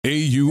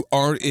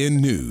AURN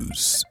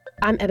News.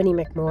 I'm Ebony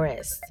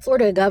McMorris.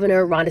 Florida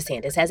Governor Ron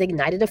DeSantis has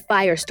ignited a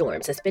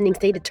firestorm, suspending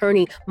State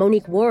Attorney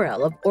Monique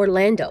Worrell of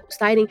Orlando,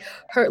 citing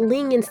her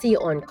leniency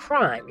on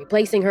crime,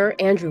 replacing her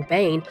Andrew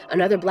Bain,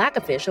 another Black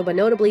official, but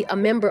notably a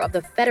member of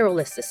the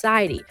Federalist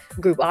Society, a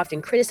group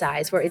often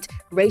criticized for its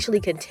racially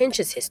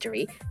contentious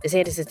history.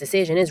 DeSantis'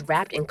 decision is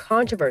wrapped in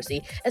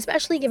controversy,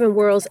 especially given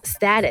Worrell's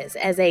status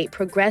as a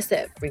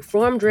progressive,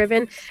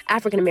 reform-driven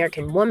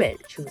African-American woman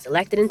who was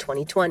elected in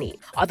 2020.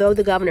 Although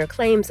the governor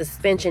claims the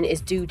suspension is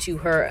due to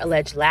her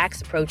alleged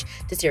lax approach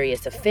to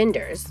serious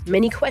offenders,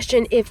 many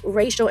question if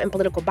racial and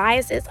political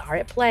biases are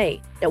at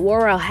play. Now,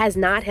 Worrell has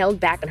not held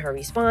back on her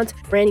response,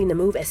 branding the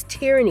move as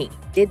tyranny.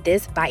 Did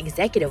this by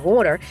executive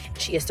order.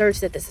 She asserts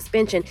that the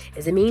suspension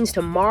is a means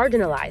to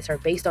marginalize her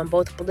based on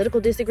both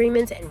political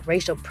disagreements and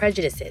racial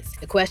prejudices.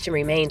 The question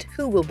remains,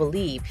 who will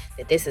believe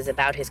that this is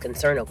about his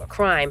concern over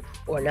crime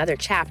or another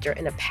chapter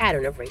in a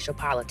pattern of racial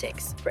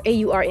politics? For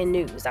AURN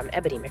News, I'm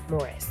Ebony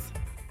McMorris.